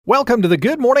Welcome to the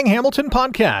Good Morning Hamilton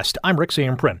podcast. I'm Rick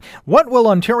Samprin. What will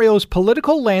Ontario's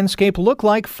political landscape look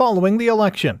like following the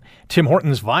election? Tim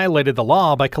Hortons violated the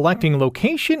law by collecting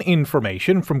location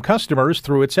information from customers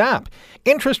through its app.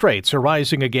 Interest rates are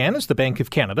rising again as the Bank of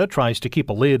Canada tries to keep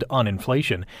a lid on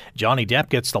inflation. Johnny Depp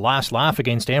gets the last laugh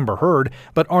against Amber Heard,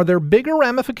 but are there bigger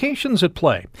ramifications at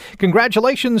play?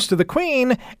 Congratulations to the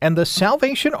Queen, and the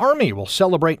Salvation Army will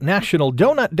celebrate National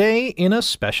Donut Day in a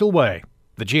special way.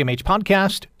 The GMH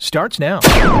podcast starts now.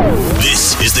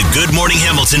 This is the Good Morning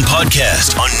Hamilton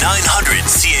podcast on 900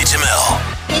 CHML.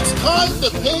 It's time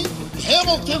to paint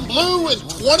Hamilton blue in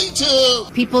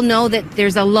 22. People know that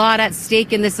there's a lot at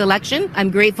stake in this election.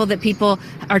 I'm grateful that people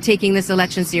are taking this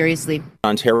election seriously.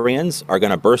 Ontarians are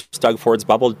going to burst Doug Ford's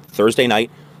bubble Thursday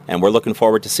night, and we're looking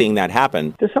forward to seeing that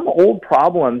happen. There's some old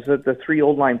problems that the three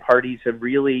old line parties have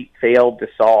really failed to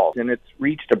solve, and it's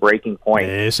reached a breaking point.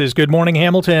 This is Good Morning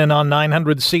Hamilton on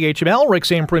 900 CHML. Rick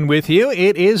Samprin with you.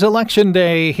 It is Election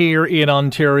Day here in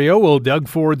Ontario. Will Doug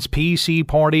Ford's PC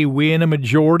party win a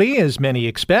majority, as many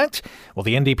expect? Will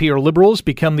the NDP or Liberals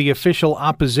become the official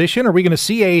opposition? Are we going to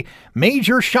see a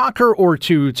major shocker or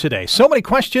two today? So many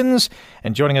questions,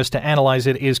 and joining us to analyze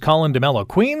it is Colin D'Mello,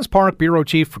 Queen's Park Bureau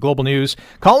Chief for Global News.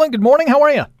 Colin, good morning. How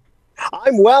are you?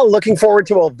 I'm well. Looking forward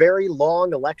to a very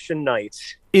long election night.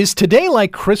 Is today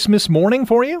like Christmas morning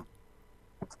for you?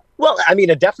 Well, I mean,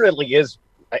 it definitely is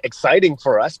exciting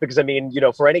for us because, I mean,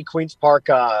 for any Queen's Park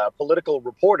political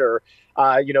reporter,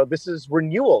 this is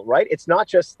renewal, right? It's not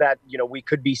just that, we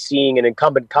could be seeing an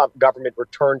incumbent government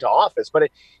return to office, but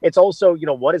it's also,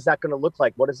 what is that going to look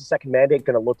like? What is the second mandate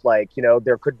going to look like?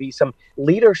 There could be some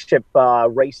leadership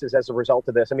races as a result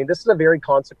of this. I mean, this is a very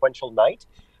consequential night.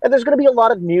 And there's going to be a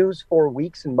lot of news for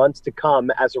weeks and months to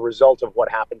come as a result of what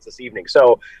happens this evening.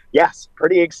 So, yes,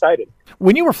 pretty excited.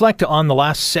 When you reflect on the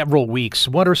last several weeks,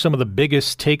 what are some of the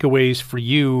biggest takeaways for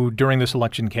you during this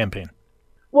election campaign?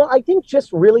 Well, I think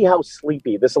just really how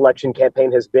sleepy this election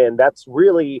campaign has been. That's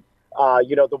really,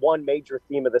 the one major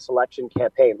theme of this election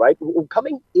campaign, right?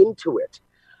 Coming into it,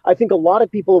 I think a lot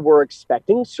of people were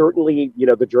expecting, certainly,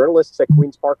 the journalists at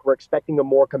Queen's Park were expecting a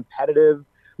more competitive,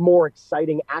 more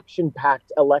exciting,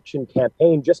 action-packed election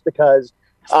campaign just because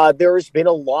there's been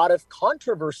a lot of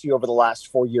controversy over the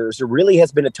last 4 years. It really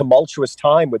has been a tumultuous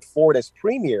time with Ford as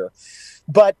premier.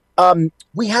 But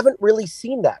we haven't really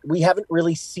seen that. We haven't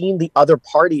really seen the other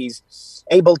parties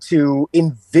able to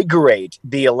invigorate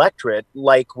the electorate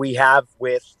like we have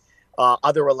with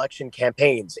other election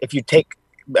campaigns. If you think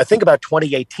about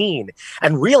 2018,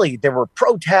 and really there were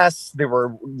protests, there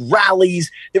were rallies,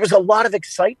 there was a lot of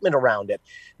excitement around it.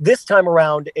 This time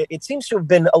around, it seems to have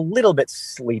been a little bit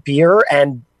sleepier,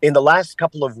 and in the last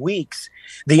couple of weeks,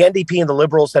 the NDP and the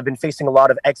Liberals have been facing a lot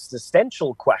of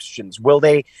existential questions. Will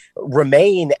they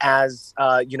remain as,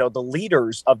 the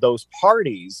leaders of those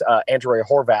parties, Andrea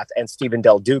Horwath and Stephen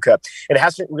Del Duca? It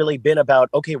hasn't really been about,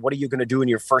 okay, what are you going to do in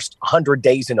your first 100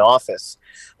 days in office?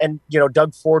 And,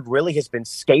 Doug Ford really has been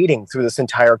skating through this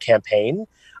entire campaign,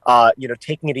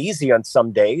 taking it easy on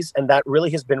some days. And that really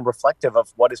has been reflective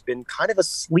of what has been kind of a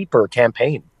sleeper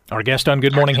campaign. Our guest on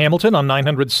Good Morning Hamilton on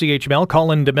 900 CHML,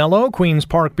 Colin D'Mello, Queen's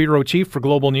Park Bureau Chief for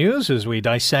Global News, as we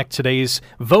dissect today's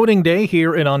voting day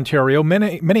here in Ontario.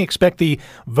 Many expect the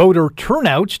voter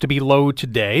turnout to be low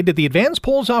today. Did the advance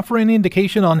polls offer any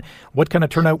indication on what kind of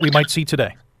turnout we might see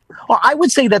today? Well, I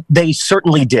would say that they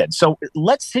certainly did. So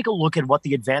let's take a look at what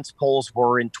the advance polls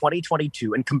were in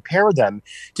 2022 and compare them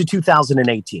to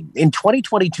 2018. In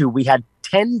 2022, we had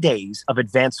 10 days of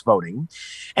advance voting,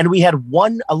 and we had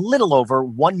a little over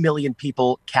 1 million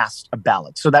people cast a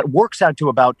ballot. So that works out to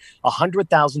about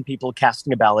 100,000 people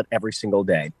casting a ballot every single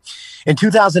day. In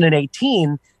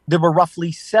 2018, there were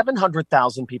roughly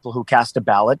 700,000 people who cast a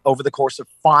ballot over the course of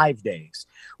 5 days,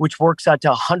 which works out to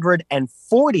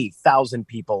 140,000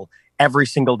 people every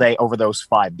single day over those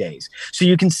 5 days. So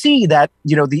you can see that,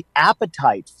 the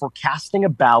appetite for casting a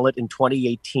ballot in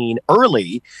 2018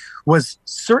 early was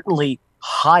certainly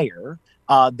higher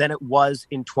than it was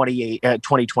in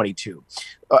 2022.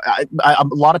 A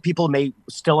lot of people may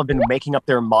still have been making up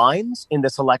their minds in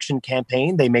this election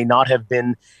campaign. They may not have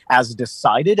been as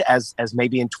decided as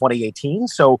maybe in 2018.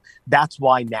 So that's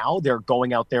why now they're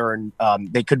going out there and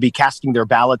they could be casting their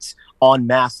ballots en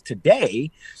masse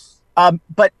today.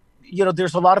 But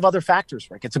there's a lot of other factors,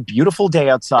 Rick. It's a beautiful day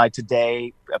outside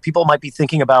today. People might be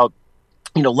thinking about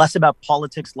less about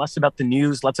politics, less about the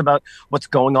news, less about what's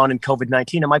going on in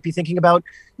COVID-19. It might be thinking about,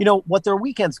 what their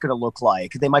weekend's going to look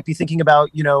like. They might be thinking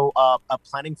about,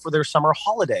 planning for their summer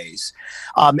holidays.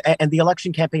 And the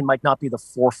election campaign might not be the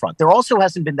forefront. There also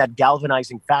hasn't been that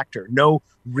galvanizing factor. No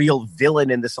real villain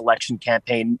in this election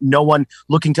campaign. No one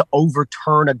looking to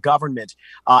overturn a government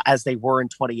as they were in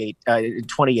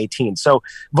 2018. So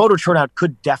voter turnout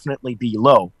could definitely be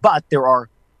low, but there are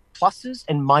pluses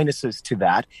and minuses to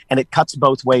that, and it cuts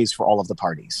both ways for all of the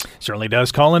parties. Certainly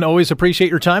does. Colin, always appreciate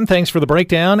your time. Thanks for the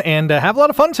breakdown, and have a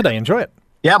lot of fun today. Enjoy it.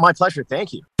 Yeah, my pleasure.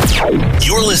 Thank you.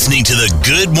 You're listening to the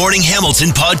Good Morning Hamilton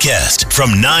podcast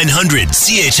from 900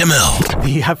 CHML.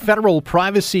 The Federal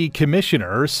Privacy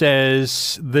Commissioner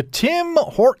says the Tim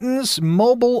Hortons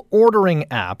mobile ordering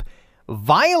app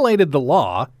violated the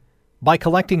law by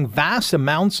collecting vast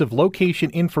amounts of location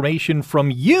information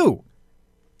from you,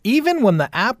 even when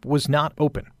the app was not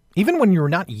open, even when you were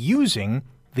not using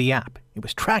the app. It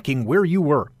was tracking where you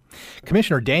were.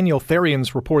 Commissioner Daniel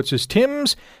Therians reports as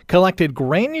Tim's collected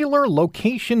granular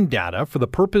location data for the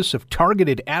purpose of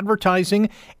targeted advertising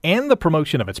and the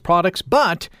promotion of its products,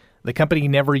 but the company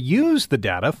never used the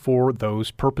data for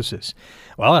those purposes.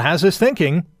 Well, it has us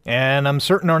thinking, and I'm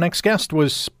certain our next guest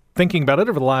was thinking about it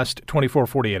over the last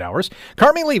 48 hours.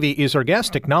 Carmi Levy is our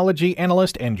guest, technology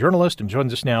analyst and journalist, and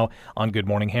joins us now on Good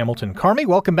Morning Hamilton. Carmi,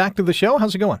 welcome back to the show.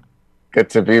 How's it going? Good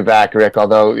to be back, Rick.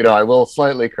 Although, I will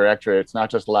slightly correct you. It's not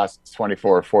just the last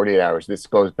 24 or 48 hours. This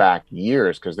goes back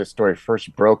years, because this story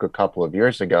first broke a couple of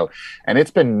years ago. And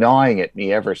it's been gnawing at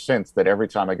me ever since that every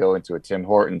time I go into a Tim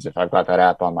Hortons, if I've got that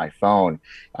app on my phone,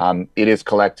 it is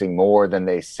collecting more than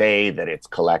they say that it's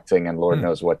collecting, and Lord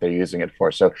knows what they're using it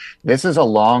for. So this is a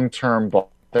long-term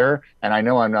there, and I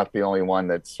know I'm not the only one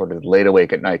that's sort of laid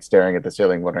awake at night staring at the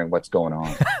ceiling wondering what's going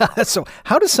on. So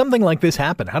how does something like this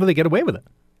happen? How do they get away with it?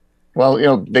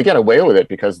 Well, they get away with it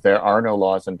because there are no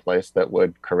laws in place that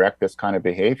would correct this kind of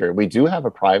behavior. We do have a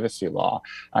privacy law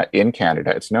in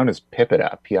Canada. It's known as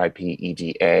PIPEDA,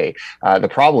 P-I-P-E-D-A. The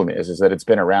problem is that it's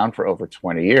been around for over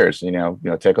 20 years.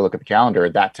 Take a look at the calendar.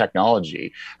 That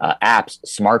technology, apps,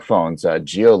 smartphones,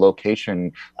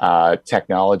 geolocation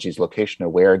technologies,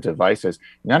 location-aware devices,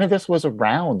 none of this was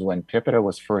around when PIPEDA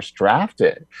was first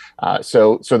drafted.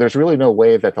 So there's really no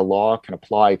way that the law can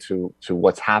apply to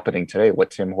what's happening today,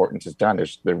 what Tim Hortons has done.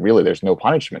 There's no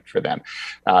punishment for them.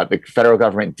 The federal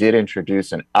government did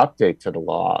introduce an update to the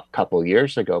law a couple of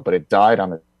years ago, but it died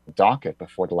on the docket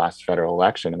before the last federal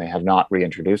election, and they have not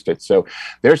reintroduced it. So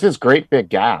there's this great big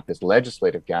gap, this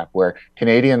legislative gap, where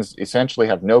Canadians essentially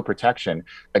have no protection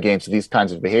against these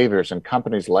kinds of behaviors, and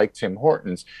companies like Tim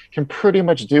Hortons can pretty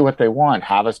much do what they want,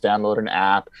 have us download an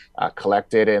app, collect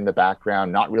data in the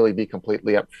background, not really be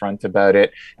completely upfront about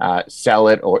it, sell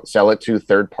it to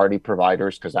third-party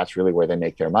providers, because that's really where they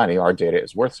make their money. Our data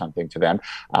is worth something to them,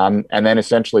 and then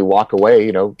essentially walk away,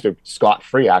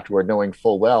 scot-free afterward, knowing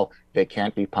full well they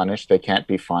can't be punished, they can't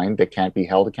be fined, they can't be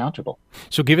held accountable.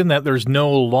 So given that there's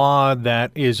no law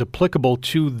that is applicable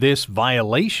to this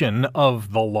violation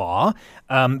of the law,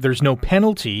 there's no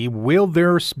penalty, will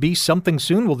there be something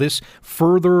soon? Will this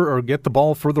further or get the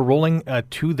ball further rolling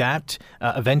to that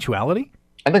eventuality?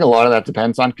 I think a lot of that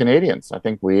depends on Canadians. I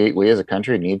think we as a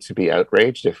country need to be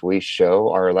outraged if we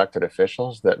show our elected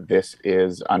officials that this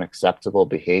is unacceptable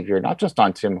behavior, not just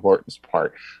on Tim Hortons'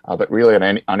 part, but really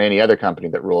on any other company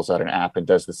that rolls out an app and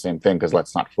does the same thing, because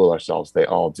let's not fool ourselves, they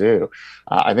all do.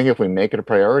 I think if we make it a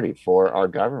priority for our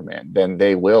government, then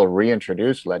they will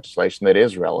reintroduce legislation that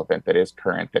is relevant, that is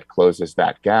current, that closes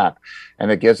that gap,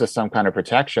 and that gives us some kind of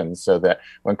protection so that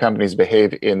when companies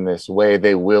behave in this way,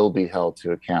 they will be held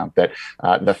to account, that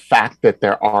the fact that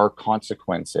there are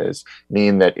consequences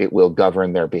mean that it will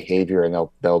govern their behavior, and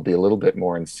they'll be a little bit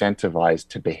more incentivized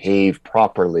to behave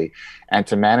properly and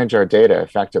to manage our data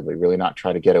effectively, really not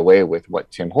try to get away with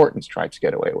what Tim Hortons tried to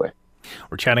get away with.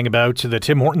 We're chatting about the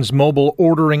Tim Hortons mobile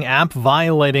ordering app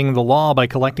violating the law by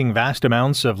collecting vast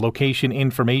amounts of location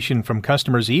information from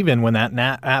customers, even when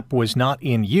that app was not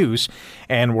in use.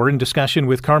 And we're in discussion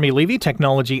with Carmi Levy,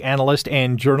 technology analyst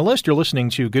and journalist. You're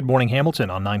listening to Good Morning Hamilton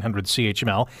on 900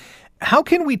 CHML. How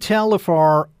can we tell if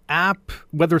our app,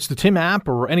 whether it's the Tim app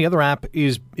or any other app,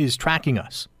 is tracking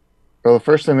us? Well, the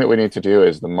first thing that we need to do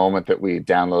is the moment that we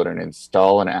download and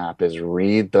install an app is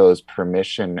read those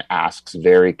permission asks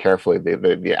very carefully.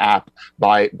 The app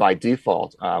by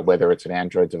default, whether it's an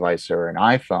Android device or an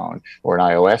iPhone or an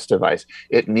iOS device,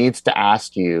 it needs to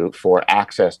ask you for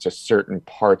access to certain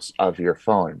parts of your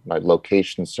phone, like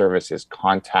location services,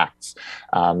 contacts,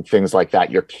 things like that,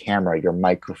 your camera, your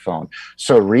microphone.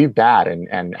 So read that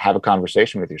and have a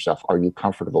conversation with yourself. Are you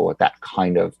comfortable with that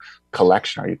kind of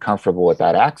collection? Are you comfortable with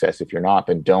that access? If you're not,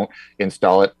 then don't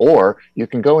install it. Or you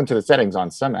can go into the settings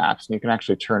on some apps and you can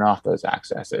actually turn off those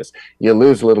accesses. You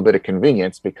lose a little bit of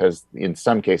convenience because in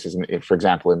some cases, for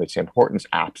example, in the Tim Hortons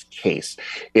app's case,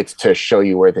 it's to show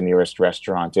you where the nearest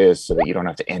restaurant is so that you don't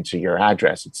have to enter your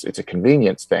address. It's a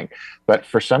convenience thing. But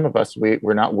for some of us,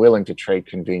 we're not willing to trade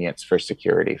convenience for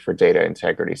security, for data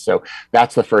integrity. So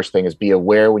that's the first thing, is be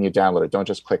aware when you download it. Don't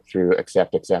just click through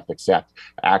accept.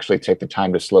 Actually take the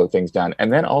time to slow things down.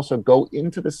 And then also go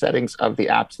into the settings of the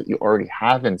apps that you already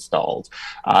have installed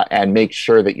and make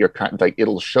sure that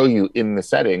it'll show you in the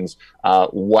settings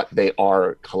what they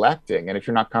are collecting. And if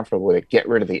you're not comfortable with it, get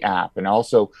rid of the app. And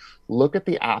also look at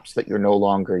the apps that you're no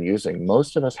longer using.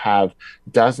 Most of us have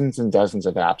dozens and dozens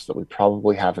of apps that we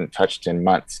probably haven't touched in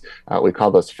months. We call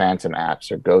those phantom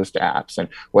apps or ghost apps. And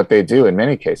what they do in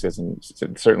many cases, and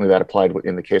certainly that applied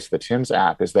in the case of the Tim's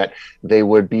app, is that they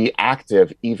would be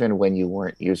active even when you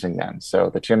weren't using them. So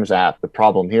the Tim's app, the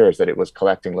problem here is that it was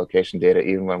collecting location data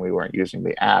even when we weren't using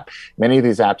the app. Many of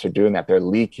these apps are doing that. They're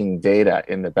leaking data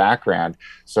in the background.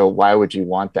 So why would you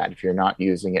want that? If you're not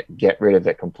using it, get rid of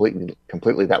it completely.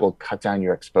 That will cut down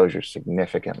your exposure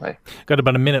significantly. Got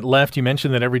about a minute left. You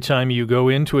mentioned that every time you go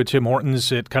into a Tim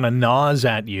Hortons, it kind of gnaws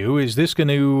at you. Is this going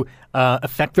to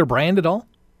affect their brand at all?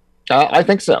 I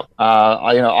think so.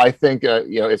 I think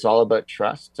it's all about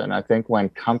trust, and I think when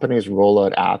companies roll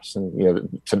out apps,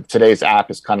 and today's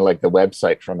app is kind of like the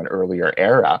website from an earlier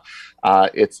era.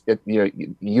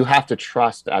 You have to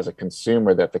trust as a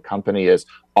consumer that the company is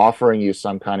offering you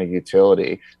some kind of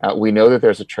utility. We know that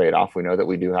there's a trade-off. We know that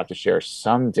we do have to share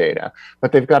some data,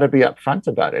 but they've got to be upfront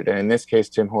about it. And in this case,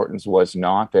 Tim Hortons was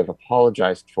not. They've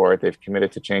apologized for it. They've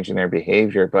committed to changing their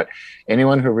behavior. But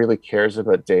anyone who really cares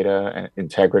about data and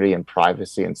integrity and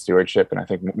privacy and stewardship, and I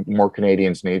think more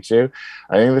Canadians need to,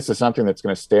 I think this is something that's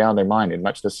going to stay on their mind in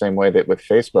much the same way that with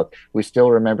Facebook, we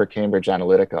still remember Cambridge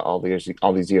Analytica all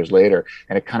these years later,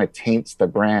 and it kind of taints the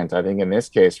brand. I think in this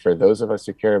case, for those of us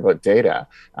who care about data,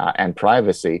 and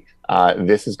privacy,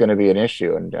 this is going to be an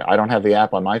issue. And I don't have the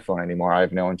app on my phone anymore. I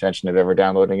have no intention of ever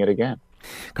downloading it again.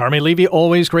 Carmi Levy,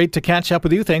 always great to catch up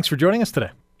with you. Thanks for joining us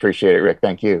today. Appreciate it, Rick.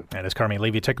 Thank you. That is Carmi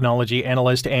Levy, technology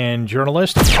analyst and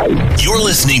journalist. You're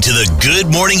listening to the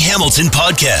Good Morning Hamilton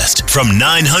podcast from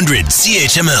 900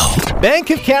 CHML.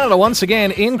 Bank of Canada once again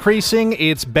increasing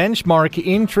its benchmark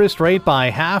interest rate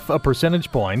by 0.5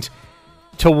 percentage point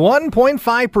to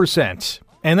 1.5%.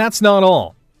 And that's not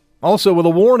all. Also with a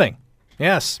warning.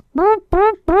 Yes.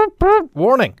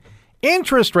 Warning.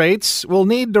 Interest rates will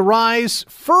need to rise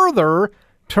further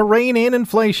to rein in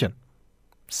inflation.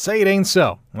 Say it ain't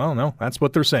so. Well, no, that's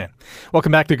what they're saying.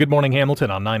 Welcome back to Good Morning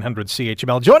Hamilton on 900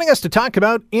 CHML. Joining us to talk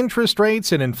about interest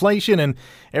rates and inflation and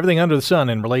everything under the sun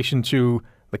in relation to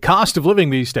the cost of living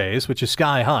these days, which is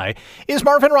sky high, is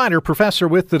Marvin Ryder, professor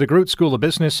with the DeGroote School of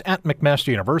Business at McMaster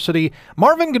University.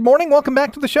 Marvin, good morning. Welcome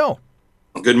back to the show.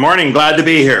 Good morning. Glad to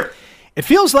be here. It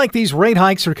feels like these rate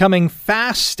hikes are coming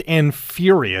fast and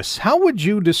furious. How would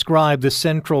you describe the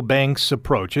central bank's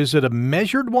approach? Is it a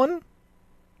measured one?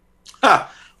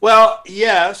 Well,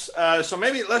 yes. So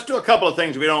maybe let's do a couple of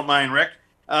things if you don't mind, Rick.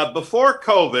 Before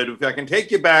COVID, if I can take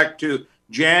you back to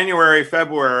January,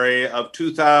 February of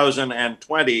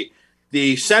 2020,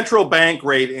 the central bank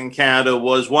rate in Canada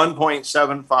was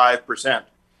 1.75%.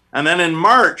 And then in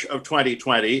March of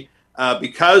 2020,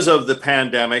 because of the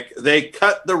pandemic, they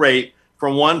cut the rate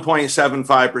from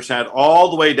 1.75% all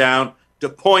the way down to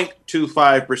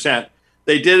 0.25%.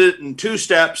 They did it in two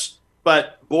steps,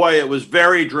 but boy, it was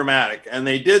very dramatic. And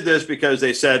they did this because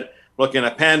they said, look, in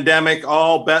a pandemic,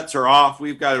 all bets are off.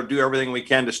 We've got to do everything we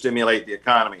can to stimulate the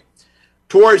economy.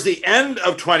 Towards the end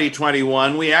of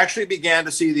 2021, we actually began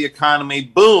to see the economy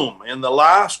boom. In the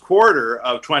last quarter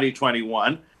of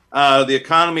 2021, the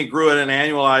economy grew at an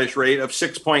annualized rate of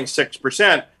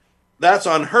 6.6%. That's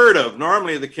unheard of.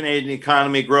 Normally, the Canadian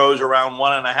economy grows around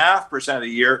 1.5% a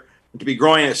year. And to be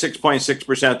growing at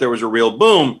 6.6%, there was a real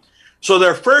boom. So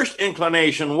their first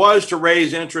inclination was to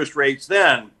raise interest rates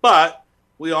then. But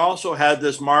we also had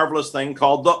this marvelous thing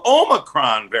called the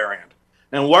Omicron variant.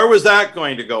 And where was that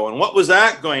going to go? And what was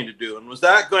that going to do? And was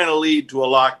that going to lead to a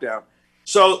lockdown?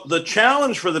 So the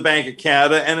challenge for the Bank of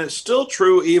Canada, and it's still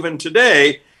true even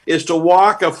today, is to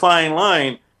walk a fine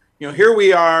line. You know, here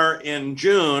we are in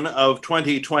June of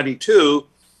 2022,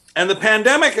 and the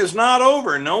pandemic is not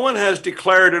over. No one has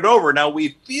declared it over. Now, we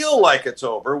feel like it's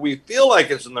over. We feel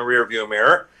like it's in the rearview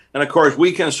mirror. And of course,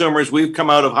 we consumers, we've come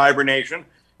out of hibernation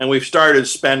and we've started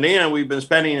spending, and we've been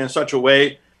spending in such a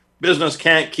way business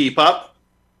can't keep up.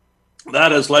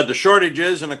 That has led to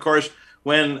shortages. And of course,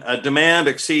 when demand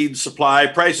exceeds supply,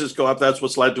 prices go up. That's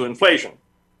what's led to inflation.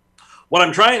 what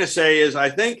I'm trying to say is I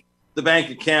think the Bank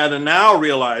of Canada now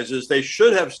realizes they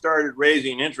should have started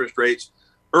raising interest rates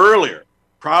earlier,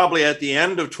 probably at the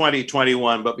end of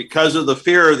 2021. But because of the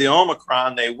fear of the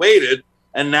Omicron, they waited,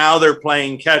 and now they're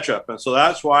playing catch up. And so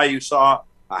that's why you saw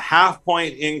a 0.5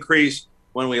 point increase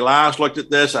when we last looked at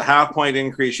this, a 0.5 point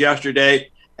increase yesterday,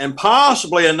 and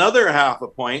possibly another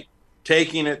 0.5 point,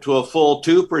 taking it to a full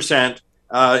 2%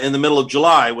 in the middle of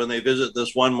July when they visit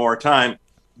this one more time.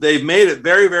 They've made it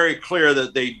very, very clear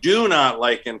that they do not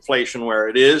like inflation where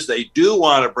it is. They do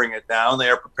want to bring it down. They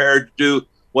are prepared to do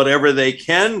whatever they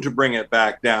can to bring it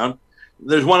back down.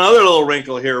 There's one other little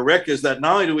wrinkle here, Rick, is that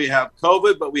not only do we have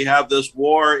COVID, but we have this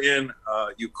war in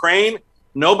Ukraine.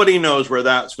 Nobody knows where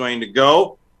that's going to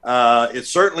go. It's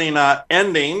certainly not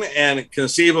ending. And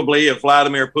conceivably, if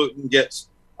Vladimir Putin gets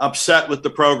upset with the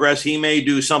progress, he may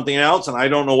do something else. And I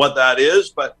don't know what that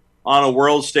is, but on a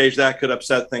world stage, that could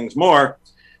upset things more.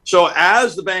 So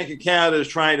as the Bank of Canada is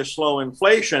trying to slow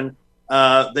inflation,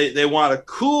 they want to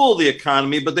cool the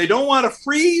economy, but they don't want to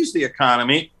freeze the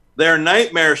economy. Their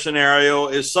nightmare scenario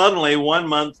is suddenly 1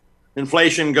 month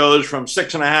inflation goes from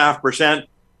 6.5%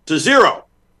 to 0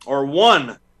 or 1.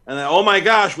 And then, oh my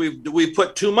gosh, we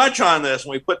put too much on this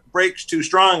and we put brakes too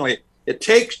strongly. It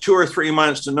takes 2 or 3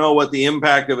 months to know what the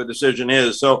impact of a decision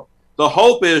is. So the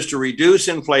hope is to reduce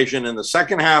inflation in the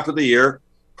second half of the year,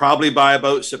 probably by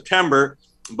about September,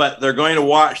 but they're going to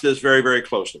watch this very, very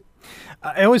closely.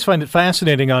 I always find it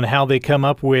fascinating on how they come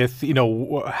up with,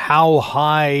 how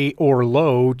high or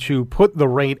low to put the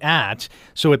rate at.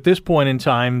 So at this point in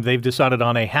time, they've decided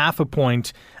on a 0.5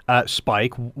 point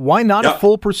spike. Why not a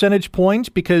full percentage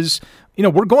point? Because,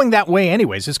 we're going that way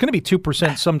anyways. It's going to be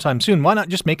 2% sometime soon. Why not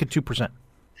just make it 2%?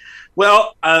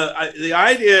 Well, the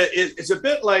idea is it's a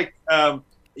bit like,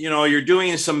 you're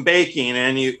doing some baking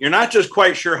and you're not just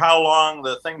quite sure how long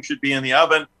the thing should be in the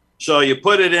oven. So you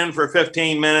put it in for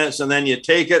 15 minutes and then you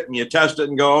take it and you test it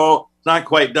and go, oh, it's not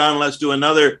quite done. Let's do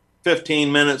another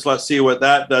 15 minutes. Let's see what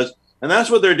that does. And that's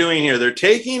what they're doing here. They're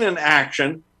taking an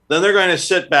action. Then they're going to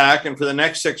sit back, and for the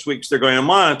next 6 weeks, they're going to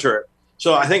monitor it.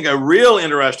 So I think a real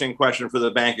interesting question for the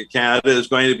Bank of Canada is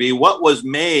going to be, what was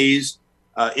May's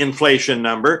inflation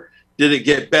number? Did it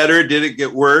get better? Did it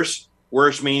get worse?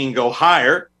 Worse meaning go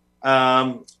higher.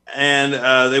 And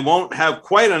they won't have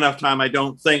quite enough time, I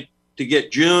don't think, to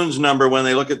get June's number when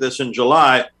they look at this in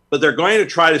July, but they're going to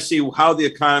try to see how the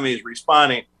economy is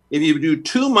responding. If you do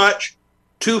too much,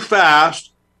 too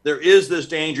fast, there is this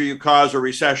danger you cause a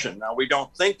recession. Now, we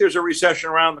don't think there's a recession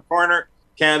around the corner.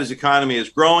 Canada's economy is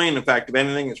growing. In fact, if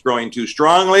anything, it's growing too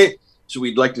strongly. So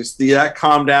we'd like to see that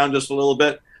calm down just a little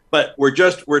bit. But we're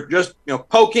just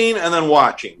poking and then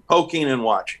watching, poking and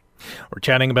watching. We're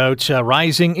chatting about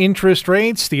rising interest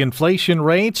rates, the inflation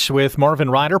rates, with Marvin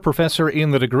Ryder, professor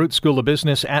in the DeGroote School of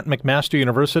Business at McMaster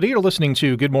University. You're listening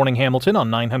to Good Morning Hamilton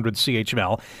on 900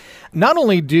 CHML. Not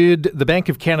only did the Bank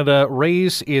of Canada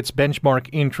raise its benchmark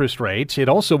interest rate, it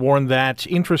also warned that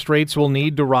interest rates will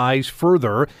need to rise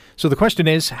further. So the question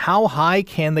is, how high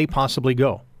can they possibly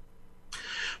go?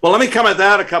 Well, let me come at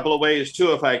that a couple of ways,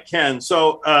 too, if I can.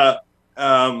 So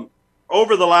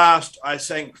over the last, I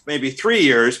think, maybe 3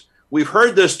 years, we've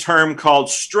heard this term called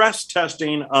stress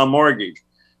testing a mortgage.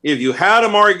 If you had a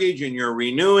mortgage and you're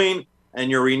renewing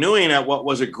at what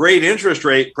was a great interest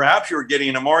rate, perhaps you were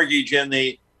getting a mortgage in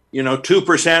the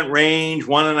 2% range,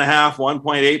 1.5%,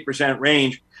 1.8%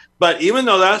 range. But even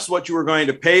though that's what you were going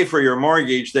to pay for your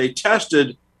mortgage, they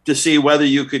tested to see whether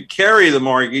you could carry the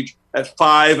mortgage at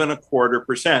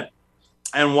 5.25%.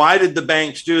 And why did the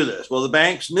banks do this? Well, the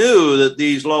banks knew that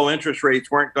these low interest rates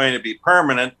weren't going to be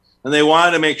permanent, and they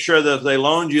wanted to make sure that if they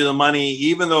loaned you the money,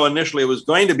 even though initially it was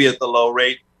going to be at the low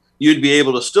rate, you'd be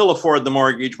able to still afford the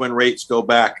mortgage when rates go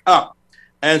back up.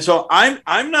 And so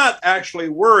I'm not actually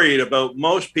worried about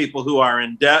most people who are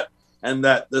in debt and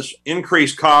that this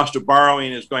increased cost of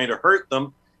borrowing is going to hurt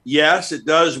them. Yes, it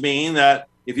does mean that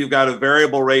if you've got a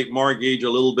variable rate mortgage, a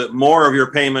little bit more of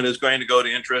your payment is going to go to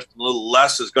interest, a little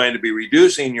less is going to be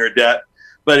reducing your debt.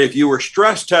 But if you were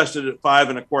stress tested at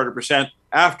 5.25%,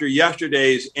 after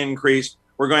yesterday's increase,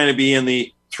 we're going to be in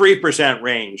the 3%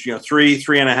 range,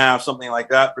 3.5%, something like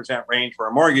that percent range for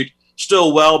a mortgage,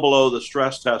 still well below the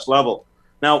stress test level.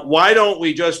 Now, why don't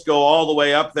we just go all the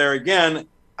way up there again?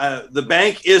 The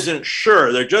bank isn't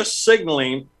sure. They're just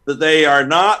signaling that they are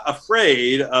not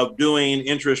afraid of doing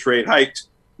interest rate hikes.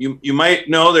 You might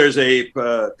know there's a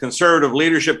conservative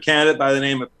leadership candidate by the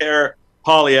name of Per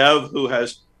Poilievre who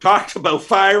has talked about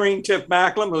firing Tiff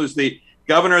Macklem, who's the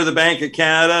governor of the Bank of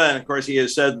Canada. And of course, he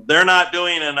has said they're not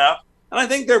doing enough. And I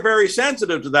think they're very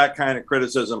sensitive to that kind of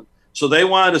criticism. So they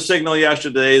wanted to signal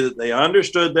yesterday that they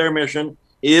understood their mission.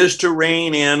 is to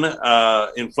rein in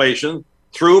inflation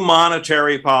through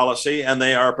monetary policy, and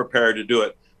they are prepared to do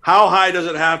it. How high does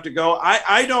it have to go?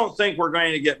 I don't think we're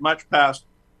going to get much past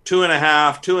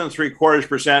 2.5%,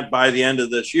 2.75% by the end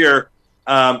of this year.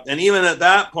 And even at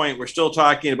that point, we're still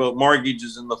talking about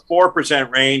mortgages in the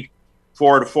 4% range,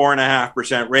 4 to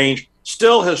 4.5% range,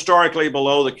 still historically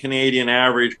below the Canadian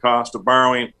average cost of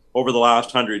borrowing over the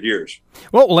last 100 years.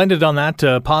 Well, we'll end it on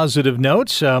that positive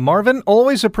note. Marvin,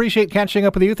 always appreciate catching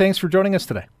up with you. Thanks for joining us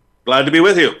today. Glad to be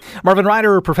with you. Marvin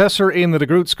Ryder, professor in the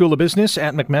DeGroote School of Business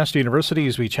at McMaster University,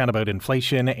 as we chat about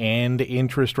inflation and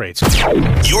interest rates.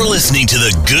 You're listening to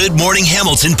the Good Morning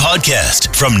Hamilton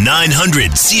podcast from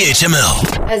 900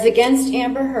 CHML. As against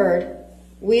Amber Heard,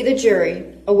 we, the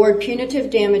jury, award punitive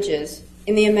damages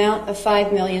in the amount of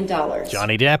 $5 million.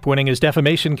 Johnny Depp winning his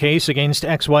defamation case against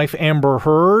ex-wife Amber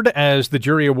Heard as the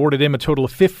jury awarded him a total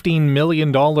of $15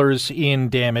 million in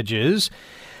damages.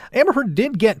 Amber Heard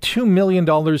did get $2 million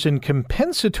in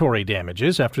compensatory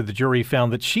damages after the jury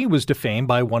found that she was defamed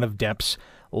by one of Depp's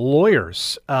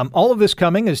lawyers. All of this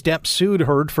coming as Depp sued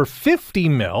Heard for $50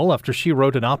 million after she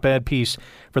wrote an op-ed piece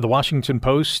for the Washington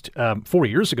Post 4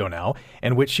 years ago now,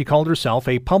 in which she called herself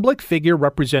a public figure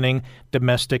representing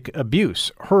domestic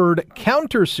abuse. Heard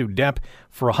countersued Depp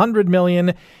for $100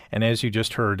 million, and as you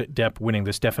just heard, Depp winning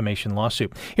this defamation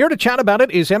lawsuit. Here to chat about it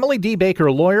is Emily D.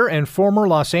 Baker, lawyer and former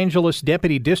Los Angeles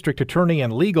Deputy District Attorney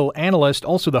and legal analyst,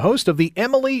 also the host of the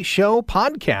Emily Show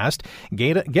podcast.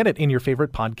 Get it in your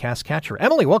favorite podcast catcher.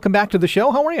 Emily, welcome back to the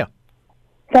show. How are you?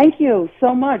 Thank you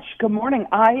so much. Good morning.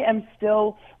 I am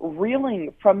still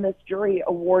reeling from this jury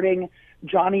awarding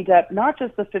Johnny Depp not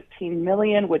just the $15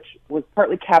 million, which was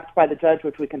partly capped by the judge,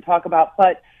 which we can talk about,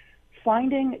 but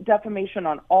finding defamation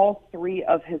on all three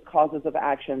of his causes of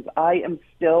actions. I am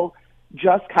still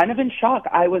just kind of in shock.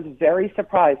 I was very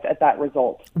surprised at that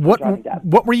result.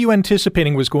 What were you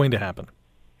anticipating was going to happen?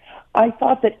 I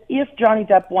thought that if Johnny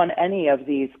Depp won any of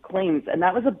these claims, and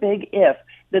that was a big if,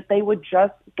 that they would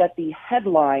just get the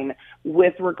headline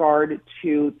with regard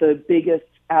to the biggest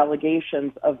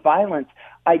allegations of violence.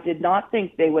 I did not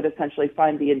think they would essentially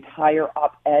find the entire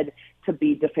op-ed to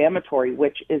be defamatory,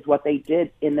 which is what they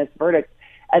did in this verdict.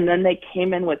 And then they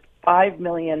came in with $5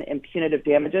 million in punitive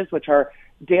damages, which are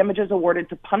damages awarded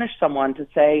to punish someone, to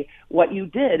say what you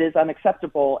did is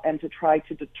unacceptable and to try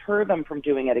to deter them from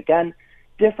doing it again,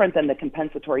 different than the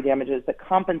compensatory damages that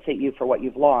compensate you for what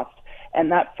you've lost.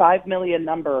 And that $5 million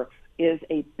number is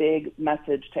a big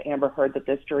message to Amber Heard that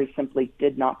this jury simply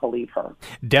did not believe her.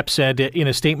 Depp said in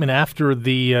a statement after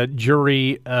the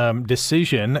jury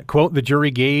decision, quote, "The jury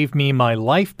gave me my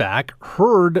life back."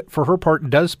 Heard, for her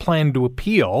part, does plan to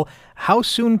appeal. How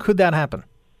soon could that happen?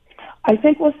 I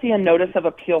think we'll see a notice of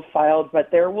appeal filed,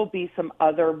 but there will be some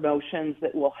other motions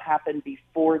that will happen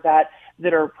before that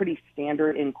are pretty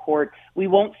standard in court. We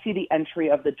won't see the entry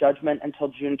of the judgment until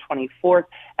June 24th,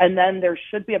 and then there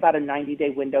should be about a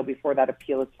 90-day window before that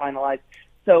appeal is finalized.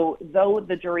 So though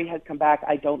the jury has come back,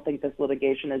 I don't think this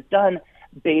litigation is done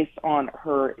based on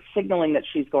her signaling that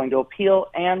she's going to appeal,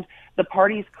 and the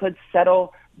parties could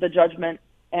settle the judgment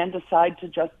and decide to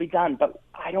just be done. But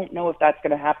I don't know if that's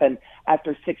going to happen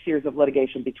after 6 years of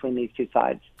litigation between these two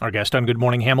sides. Our guest on Good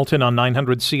Morning Hamilton on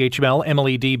 900 CHML,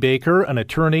 Emily D. Baker, an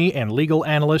attorney and legal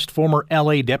analyst, former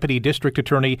LA Deputy District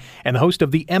Attorney, and the host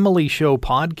of the Emily Show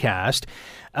podcast.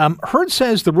 Heard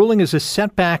says the ruling is a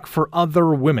setback for other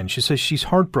women. She says she's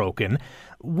heartbroken.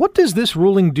 What does this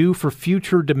ruling do for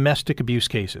future domestic abuse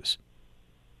cases?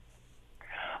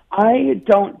 I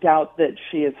don't doubt that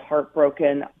she is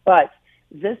heartbroken, but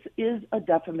this is a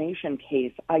defamation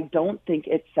case. I don't think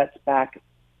it sets back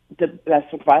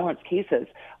domestic violence cases.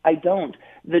 I don't.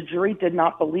 The jury did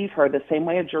not believe her the same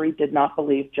way a jury did not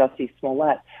believe Jussie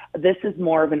Smollett. This is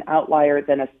more of an outlier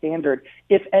than a standard.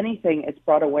 If anything, it's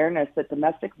brought awareness that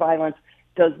domestic violence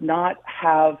does not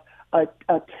have a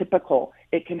typical.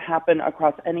 It can happen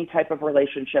across any type of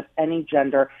relationship, any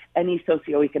gender, any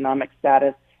socioeconomic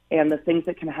status. And the things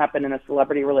that can happen in a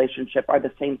celebrity relationship are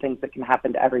the same things that can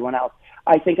happen to everyone else.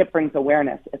 I think it brings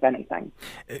awareness, if anything.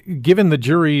 Given the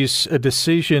jury's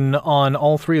decision on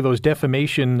all three of those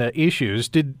defamation issues,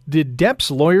 did Depp's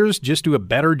lawyers just do a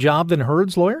better job than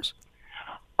Heard's lawyers?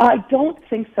 I don't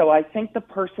think so. I think the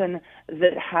person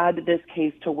that had this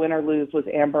case to win or lose was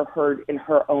Amber Heard in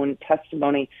her own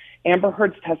testimony. Amber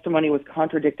Heard's testimony was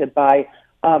contradicted by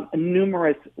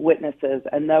numerous witnesses,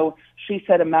 and though she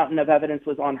said a mountain of evidence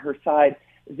was on her side,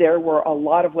 there were a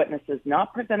lot of witnesses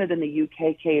not presented in the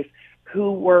UK case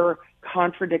who were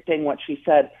contradicting what she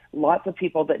said. Lots of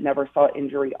people that never saw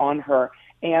injury on her.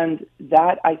 And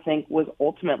that, I think, was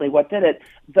ultimately what did it,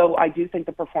 though I do think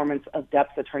the performance of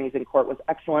Depp's attorneys in court was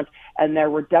excellent, and there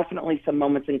were definitely some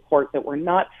moments in court that were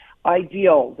not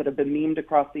ideal that have been memed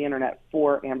across the internet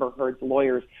for Amber Heard's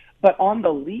lawyers. But on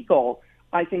the legal,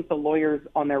 I think the lawyers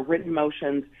on their written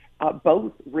motions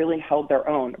both really held their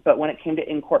own. But when it came to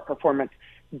in-court performance,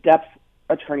 Depp's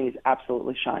attorneys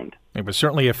absolutely shined. It was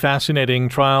certainly a fascinating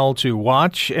trial to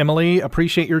watch. Emily,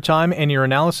 appreciate your time and your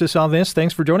analysis on this.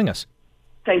 Thanks for joining us.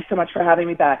 Thanks so much for having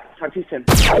me back. Talk to you soon.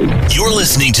 You're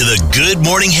listening to the Good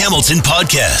Morning Hamilton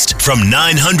podcast from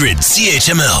 900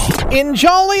 CHML. In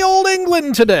jolly old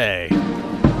England today.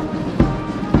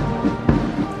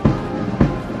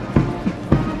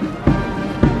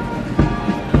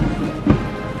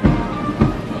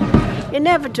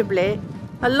 Inevitably,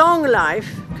 a long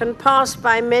life can pass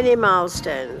by many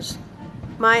milestones.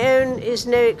 My own is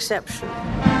no exception.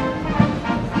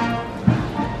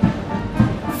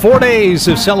 4 days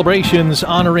of celebrations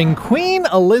honoring Queen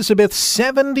Elizabeth.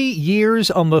 70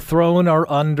 years on the throne are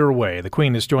underway. The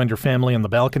Queen has joined her family on the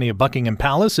balcony of Buckingham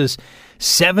Palace as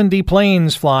 70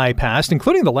 planes fly past,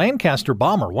 including the Lancaster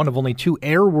bomber, one of only 2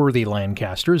 airworthy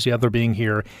Lancasters, the other being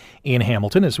here in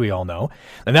Hamilton, as we all know.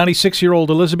 The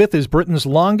 96-year-old Elizabeth is Britain's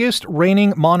longest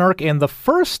reigning monarch and the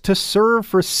first to serve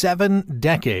for 7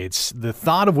 decades, the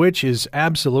thought of which is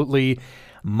absolutely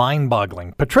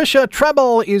mind-boggling. Patricia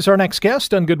Treble is our next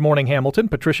guest on Good Morning Hamilton.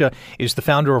 Patricia is the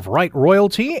founder of Right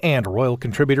Royalty and royal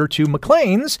contributor to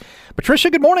Maclean's. Patricia,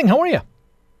 good morning. How are you?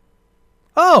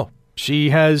 Oh,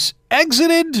 she has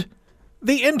exited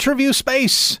the interview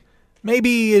space.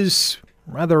 Maybe is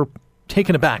rather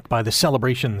taken aback by the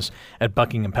celebrations at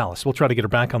Buckingham Palace. We'll try to get her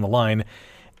back on the line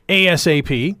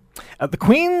ASAP. The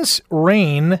Queen's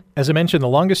reign, as I mentioned, the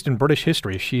longest in British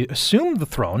history. She assumed the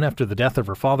throne after the death of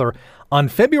her father on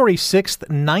February 6th,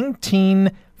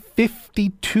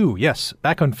 1952. Yes,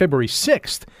 back on February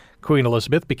 6th, Queen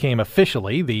Elizabeth became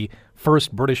officially the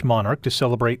first British monarch to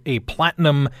celebrate a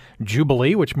platinum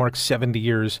jubilee, which marks 70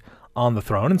 years on the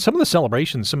throne. And some of the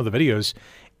celebrations, some of the videos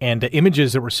and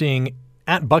images that we're seeing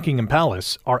at Buckingham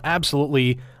Palace are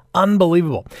absolutely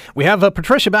unbelievable. We have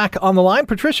Patricia back on the line.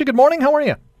 Patricia, good morning. How are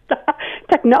you?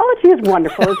 Technology is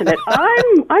wonderful, isn't it?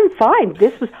 I'm fine.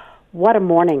 What a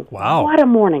morning. Wow. What a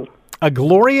morning. A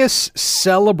glorious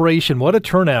celebration. What a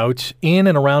turnout in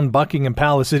and around Buckingham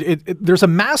Palace. There's a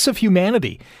massive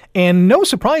humanity, and no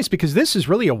surprise because this is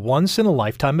really a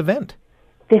once-in-a-lifetime event.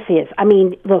 This is. I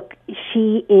mean, look,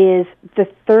 she's the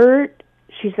third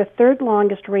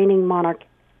longest reigning monarch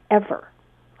ever.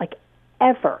 Like,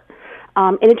 ever.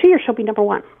 And in 2 years, she'll be number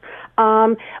 1.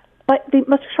 But the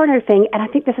most extraordinary thing, and I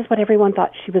think this is what everyone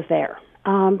thought, she was there.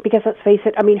 Because let's face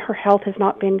it, I mean, her health has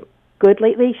not been good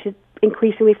lately. She's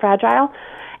increasingly fragile.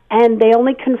 And they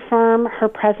only confirm her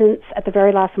presence at the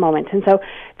very last moment. And so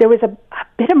there was a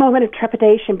bit of moment of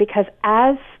trepidation because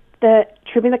as the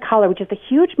Tribune of the Colour, which is a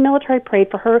huge military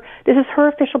parade for her, this is her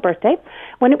official birthday,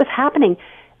 when it was happening,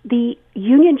 the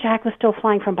Union Jack was still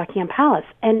flying from Buckingham Palace.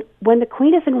 And when the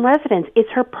Queen is in residence, it's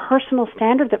her personal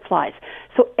standard that flies.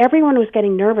 So everyone was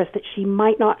getting nervous that she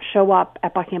might not show up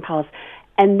at Buckingham Palace.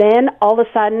 And then all of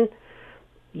a sudden,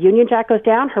 Union Jack goes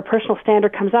down, her personal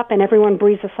standard comes up, and everyone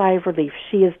breathes a sigh of relief.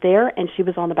 She is there, and she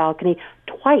was on the balcony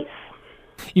twice.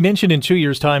 You mentioned in 2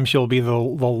 years' time she'll be the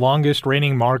longest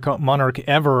reigning monarch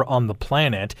ever on the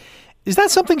planet. Is that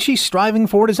something she's striving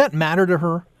for? Does that matter to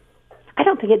her? I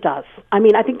don't think it does. I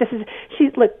mean, I think this is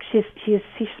she's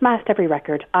smashed every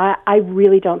record. I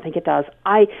really don't think it does.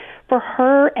 For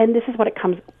her, and this is what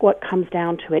comes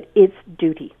down to it. It's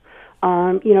duty.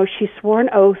 She swore an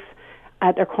oath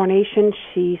at their coronation.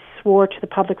 She swore to the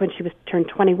public when she was turned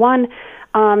 21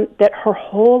 that her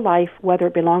whole life, whether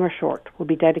it be long or short, will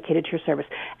be dedicated to her service.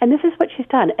 And this is what she's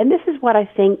done. And this is what I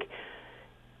think,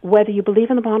 whether you believe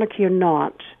in the monarchy or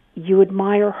not, you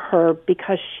admire her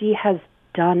because she has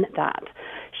done that.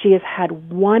 She has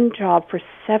had one job for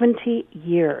 70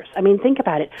 years. I mean, think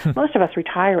about it. Most of us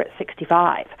retire at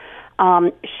 65.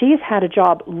 She's had a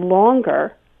job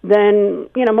longer than,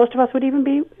 most of us would even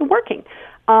be working.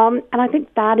 And I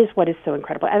think that is what is so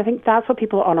incredible. And I think that's what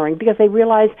people are honoring because they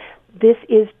realize this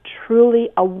is truly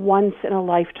a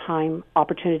once-in-a-lifetime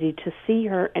opportunity to see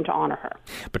her and to honor her.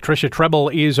 Patricia Treble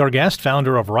is our guest,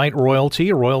 founder of Right Royalty,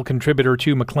 a royal contributor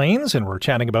to Maclean's, and we're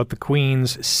chatting about the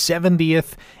Queen's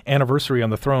 70th anniversary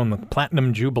on the throne, the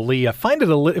Platinum Jubilee. I find it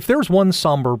if there's one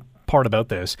somber part about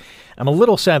this, I'm a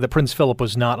little sad that Prince Philip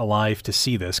was not alive to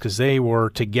see this because they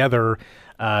were together,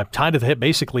 tied to the hip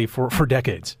basically for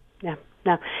decades.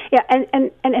 No. Yeah,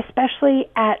 and especially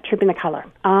at Tribune of the Colour.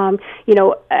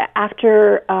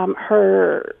 After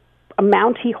her a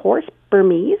Mountie horse,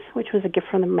 Burmese, which was a gift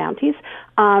from the Mounties,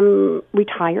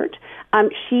 retired.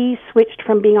 She switched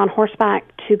from being on horseback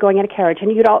to going in a carriage,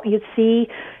 and you'd see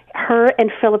her and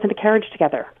Philip in the carriage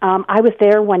together. I was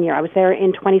there one year. I was there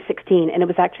in 2016, and it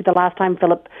was actually the last time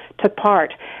Philip took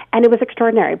part. And it was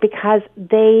extraordinary because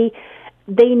they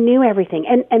knew everything.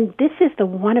 And this is the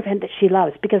one event that she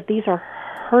loves because these are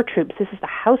her troops. This is the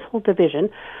household division.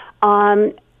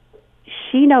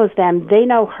 She knows them, they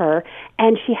know her,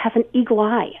 and she has an eagle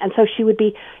eye. And so she would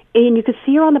be, and you could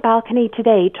see her on the balcony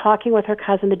today talking with her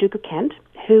cousin, the Duke of Kent,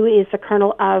 who is the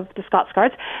colonel of the Scots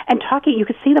Guards, and talking, you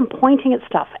could see them pointing at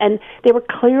stuff. And they were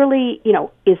clearly,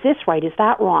 is this right? Is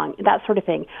that wrong? That sort of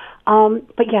thing.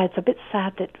 But yeah, it's a bit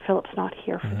sad that Philip's not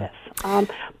here for this.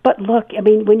 But look, I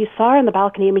mean, when you saw her on the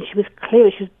balcony, I mean, she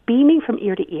was beaming from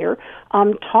ear to ear,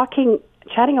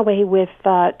 chatting away with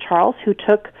Charles, who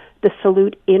took the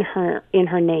salute in her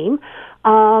name,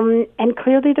 and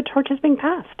clearly the torch is being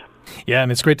passed. Yeah,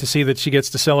 and it's great to see that she gets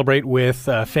to celebrate with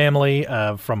family,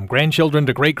 from grandchildren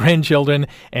to great-grandchildren,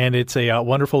 and it's a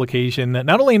wonderful occasion,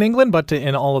 not only in England, but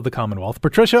in all of the Commonwealth.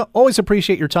 Patricia, always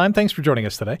appreciate your time. Thanks for joining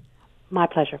us today. My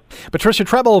pleasure. Patricia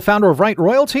Treble, founder of Right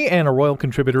Royalty and a royal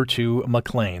contributor to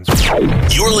Maclean's.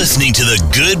 You're listening to the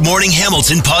Good Morning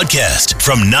Hamilton podcast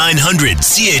from 900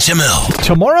 CHML.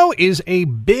 Tomorrow is a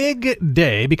big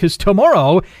day because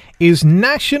tomorrow is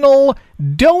National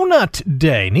Donut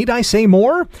Day. Need I say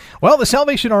more? Well, the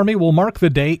Salvation Army will mark the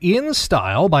day in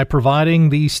style by providing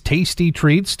these tasty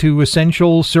treats to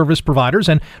essential service providers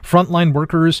and frontline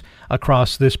workers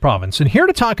across this province. And here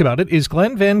to talk about it is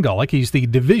Glenn Van Gulik. He's the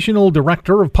Divisional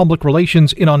Director of Public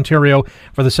Relations in Ontario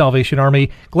for the Salvation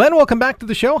Army. Glenn, welcome back to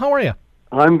the show. How are you?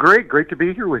 I'm great. Great to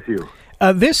be here with you.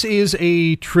 This is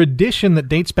a tradition that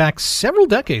dates back several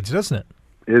decades, doesn't it?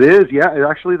 It is, yeah.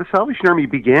 Actually, the Salvation Army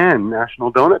began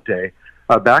National Donut Day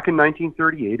back in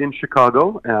 1938 in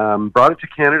Chicago, brought it to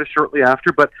Canada shortly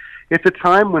after, but it's a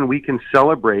time when we can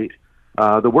celebrate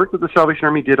the work that the Salvation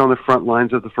Army did on the front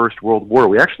lines of the First World War.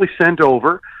 We actually sent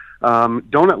over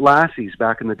Donut Lassies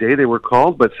back in the day, they were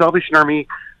called, but Salvation Army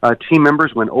team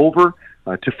members went over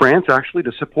to France, actually,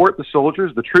 to support the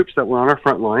soldiers, the troops that were on our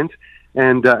front lines,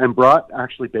 and brought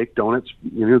actually baked donuts.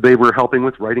 They were helping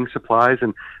with writing supplies,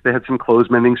 and they had some clothes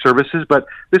mending services. But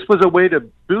this was a way to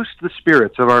boost the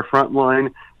spirits of our front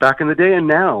line back in the day. And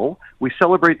now we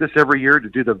celebrate this every year to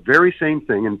do the very same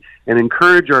thing and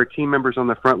encourage our team members on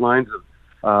the front lines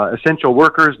of essential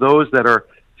workers, those that are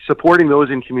supporting those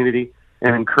in community,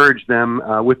 and encourage them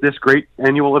with this great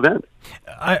annual event.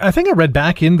 I think I read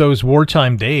back in those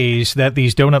wartime days that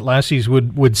these Donut Lassies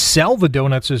would sell the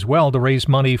donuts as well to raise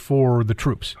money for the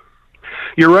troops.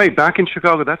 You're right. Back in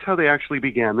Chicago, that's how they actually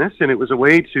began this, and it was a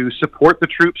way to support the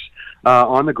troops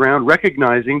on the ground,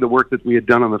 recognizing the work that we had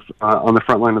done on the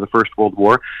front line of the First World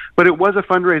War. But it was a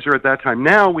fundraiser at that time.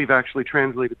 Now we've actually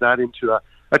translated that into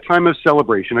a time of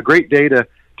celebration, a great day to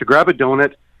grab a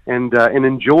donut and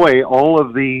enjoy all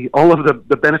of the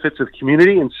benefits of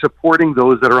community and supporting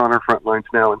those that are on our front lines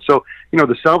now. And so,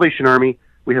 the Salvation Army,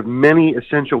 we have many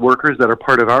essential workers that are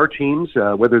part of our teams,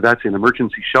 whether that's in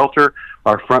emergency shelter,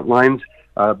 our front lines,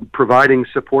 providing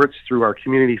supports through our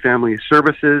community family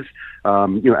services,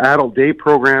 adult day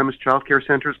programs, child care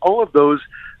centers, all of those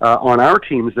on our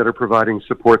teams that are providing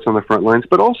supports on the front lines,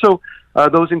 but also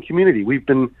those in community. We've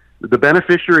been the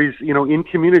beneficiaries, in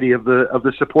community of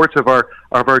the supports of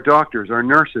our doctors, our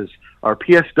nurses, our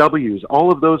PSWs,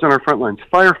 all of those on our front lines,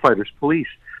 firefighters, police,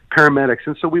 paramedics.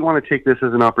 And so we want to take this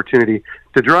as an opportunity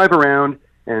to drive around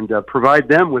and provide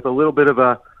them with a little bit of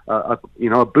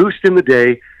a boost in the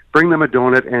day, bring them a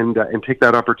donut, and take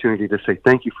that opportunity to say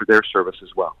thank you for their service as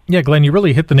well. Yeah, Glenn, you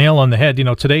really hit the nail on the head.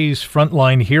 Today's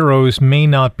frontline heroes may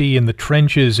not be in the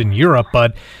trenches in Europe,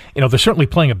 but, they're certainly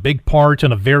playing a big part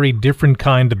in a very different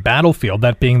kind of battlefield,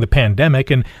 that being the pandemic.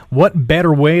 And what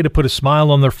better way to put a smile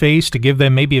on their face to give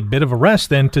them maybe a bit of a rest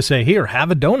than to say, here,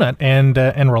 have a donut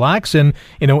and relax and,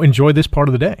 enjoy this part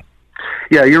of the day.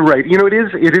 Yeah, you're right. It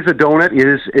is a donut.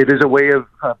 It is a way of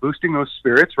boosting those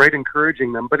spirits, right?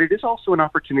 Encouraging them, but it is also an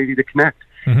opportunity to connect.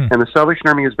 Mm-hmm. And the Salvation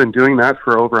Army has been doing that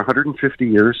for over 150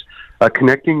 years,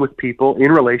 connecting with people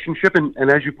in relationship. And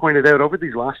as you pointed out, over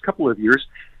these last couple of years,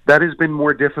 that has been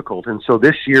more difficult. And so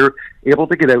this year, able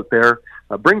to get out there,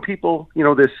 bring people,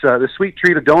 this sweet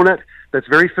treat, a donut that's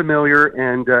very familiar,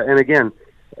 and again,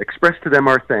 express to them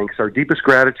our thanks, our deepest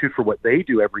gratitude for what they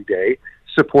do every day,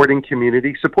 supporting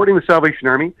community, supporting the Salvation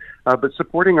Army, but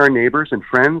supporting our neighbors and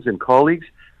friends and colleagues,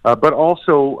 but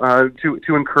also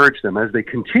to encourage them as they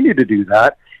continue to do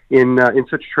that in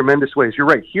such tremendous ways. You're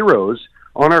right, heroes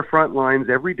on our front lines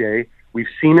every day, We've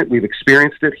seen it. We've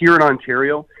experienced it here in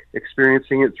Ontario,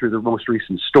 experiencing it through the most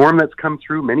recent storm that's come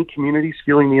through. Many communities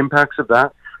feeling the impacts of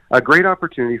that. A great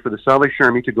opportunity for the Salvation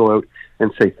Army to go out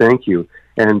and say thank you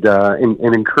and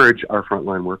encourage our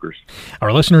frontline workers.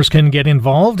 Our listeners can get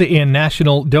involved in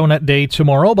National Donut Day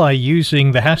tomorrow by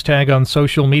using the hashtag on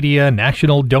social media,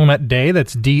 National Donut Day,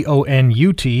 that's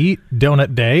DONUT,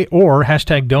 Donut Day, or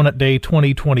hashtag Donut Day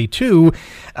 2022.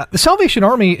 The Salvation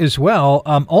Army as well,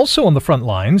 also on the front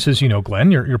lines, as you know, Glenn,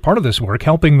 you're part of this work,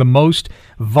 helping the most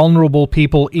vulnerable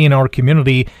people in our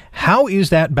community. How is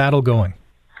that battle going?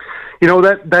 You know,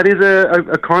 that is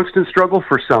a constant struggle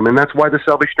for some, and that's why the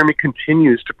Salvation Army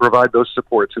continues to provide those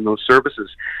supports and those services.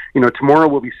 You know, tomorrow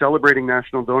we'll be celebrating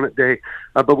National Donut Day,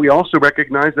 but we also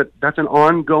recognize that that's an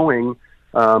ongoing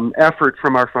effort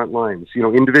from our front lines. You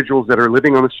know, individuals that are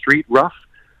living on the street rough,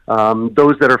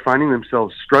 those that are finding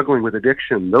themselves struggling with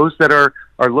addiction, those that are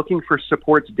looking for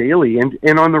supports daily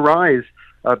and on the rise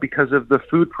because of the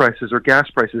food prices or gas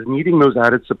prices, needing those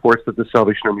added supports that the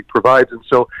Salvation Army provides. And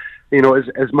so, you know,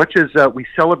 as much as we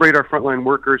celebrate our frontline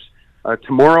workers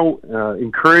tomorrow,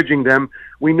 encouraging them,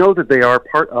 we know that they are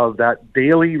part of that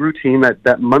daily routine,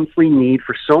 that monthly need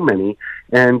for so many,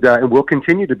 and we'll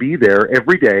continue to be there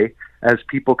every day as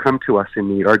people come to us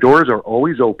in need. Our doors are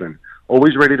always open,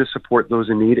 always ready to support those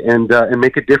in need and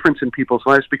make a difference in people's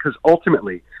lives, because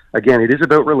ultimately, again, it is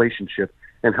about relationship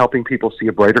and helping people see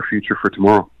a brighter future for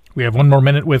tomorrow. We have one more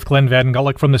minute with Glenn Van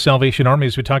Gulik from the Salvation Army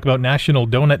as we talk about National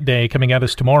Donut Day coming at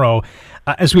us tomorrow.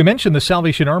 As we mentioned, the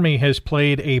Salvation Army has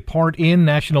played a part in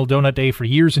National Donut Day for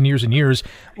years and years and years.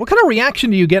 What kind of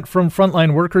reaction do you get from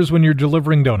frontline workers when you're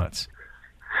delivering donuts?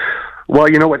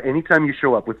 Well, you know what? Anytime you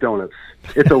show up with donuts,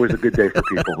 it's always a good day for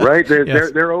people, right?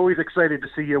 They're always excited to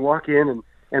see you walk in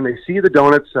and they see the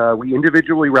donuts. We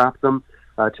individually wrap them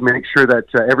to make sure that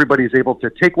everybody is able to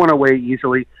take one away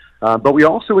easily. But we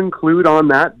also include on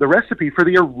that the recipe for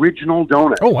the original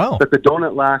donut. Oh, wow. That the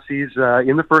donut lassies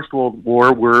in the First World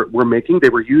War were making. They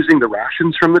were using the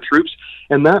rations from the troops.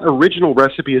 And that original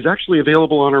recipe is actually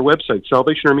available on our website,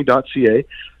 salvationarmy.ca,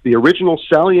 the original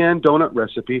Sally Ann donut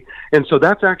recipe. And so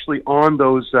that's actually on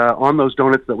those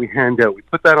donuts that we hand out. We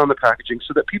put that on the packaging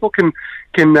so that people can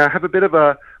have a bit of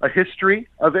a history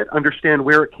of it, understand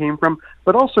where it came from,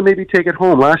 but also maybe take it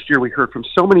home. Last year we heard from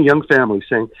so many young families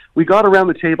saying, we got around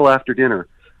the table after dinner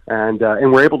and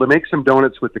we're able to make some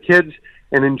donuts with the kids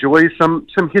and enjoy some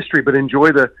history, but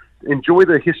enjoy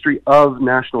the history of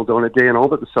National Donut Day and all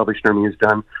that the Salvation Army has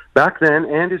done back then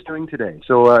and is doing today.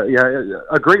 So,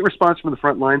 a great response from the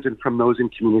front lines and from those in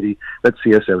community that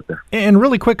see us out there. And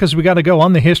really quick, because we got to go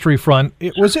on the history front,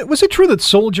 was it true that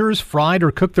soldiers fried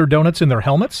or cooked their donuts in their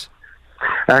helmets?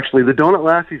 Actually, the donut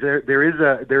lassies,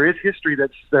 there is history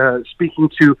that's speaking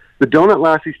to the donut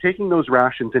lassies taking those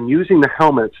rations and using the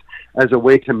helmets as a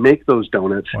way to make those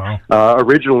donuts. Wow.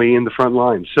 Originally in the front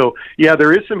line. So, yeah,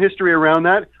 there is some history around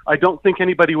that. I don't think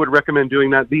anybody would recommend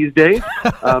doing that these days,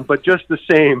 but just the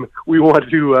same, we want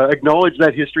to acknowledge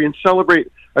that history and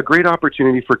celebrate a great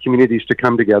opportunity for communities to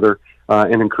come together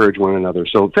and encourage one another.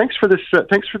 So thanks for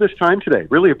this time today.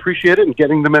 Really appreciate it and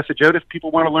getting the message out. If people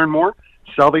want to learn more,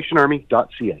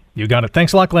 salvationarmy.ca. You got it.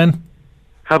 Thanks a lot, Glenn.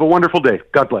 Have a wonderful day.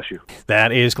 God bless you.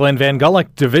 That is Glenn Van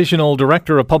Gulik, Divisional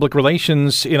Director of Public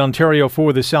Relations in Ontario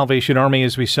for the Salvation Army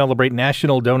as we celebrate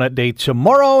National Donut Day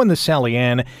tomorrow in the Sally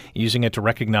Ann, using it to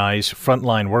recognize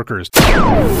frontline workers.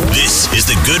 This is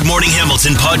the Good Morning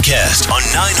Hamilton podcast on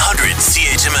 900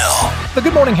 CHML. The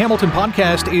Good Morning Hamilton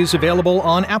podcast is available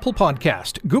on Apple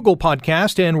Podcast, Google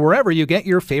Podcast, and wherever you get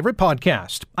your favorite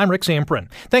podcast. I'm Rick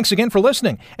Samprin. Thanks again for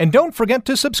listening, and don't forget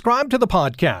to subscribe to the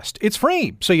podcast. It's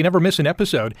free, so you never miss an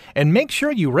episode, and make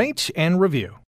sure you rate and review.